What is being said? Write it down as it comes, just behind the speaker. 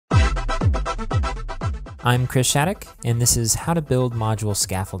I'm Chris Shattuck, and this is How to Build Module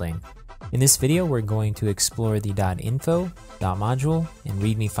Scaffolding. In this video, we're going to explore the .info, .module, and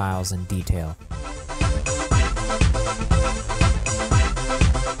README files in detail.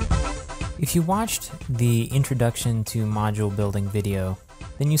 If you watched the introduction to module building video,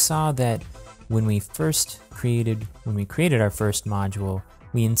 then you saw that when we created our first module,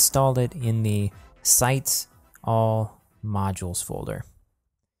 we installed it in the Sites All Modules folder.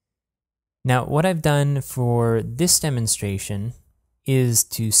 Now, what I've done for this demonstration is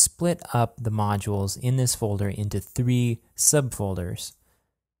to split up the modules in this folder into 3 subfolders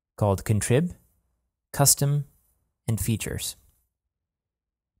called contrib, custom, and features.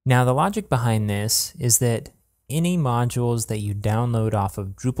 Now, the logic behind this is that any modules that you download off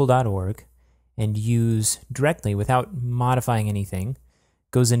of Drupal.org and use directly without modifying anything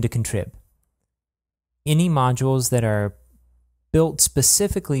goes into contrib. Any modules that are built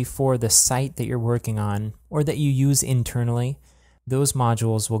specifically for the site that you're working on or that you use internally, those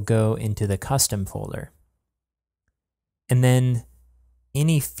modules will go into the custom folder. And then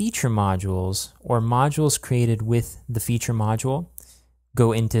any feature modules or modules created with the feature module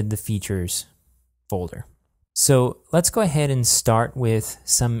go into the features folder. So let's go ahead and start with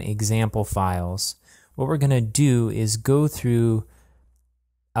some example files. What we're going to do is go through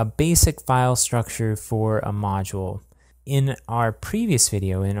a basic file structure for a module. In our previous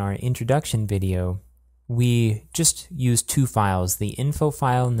video, in our introduction video, we just used 2 files, the info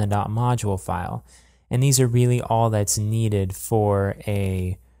file and the .module file. And these are really all that's needed for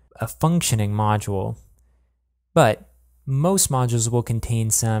a functioning module. But most modules will contain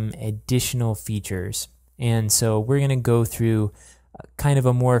some additional features. And so we're going to go through kind of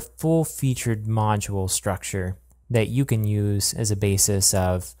a more full-featured module structure that you can use as a basis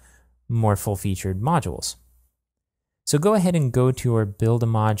of more full-featured modules. So go ahead and go to our Build a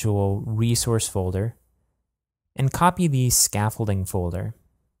Module resource folder and copy the scaffolding folder.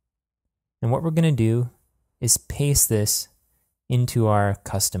 And what we're going to do is paste this into our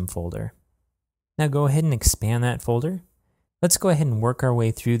custom folder. Now go ahead and expand that folder. Let's go ahead and work our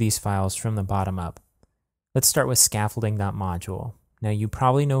way through these files from the bottom up. Let's start with scaffolding.module. Now you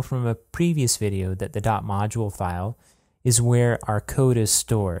probably know from a previous video that the .module file is where our code is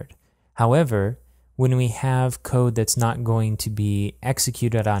stored. However, when we have code that's not going to be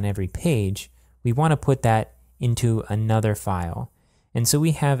executed on every page, we want to put that into another file. And so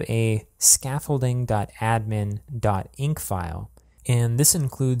we have a scaffolding.admin.inc file, and this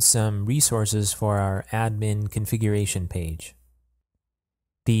includes some resources for our admin configuration page.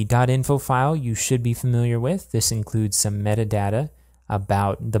 The .info file you should be familiar with. This includes some metadata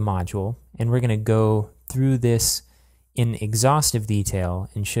about the module, and we're going to go through this in exhaustive detail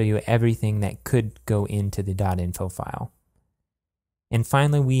and show you everything that could go into the .info file. And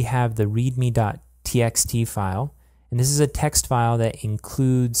finally, we have the readme.txt file, and this is a text file that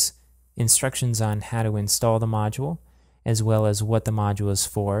includes instructions on how to install the module, as well as what the module is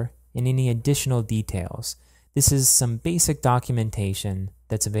for, and any additional details. This is some basic documentation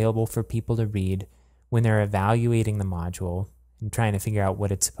that's available for people to read when they're evaluating the module and trying to figure out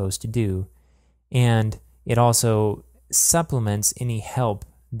what it's supposed to do. And it also supplements any help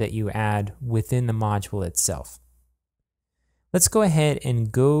that you add within the module itself. Let's go ahead and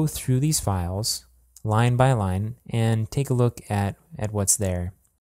go through these files line by line and take a look at what's there.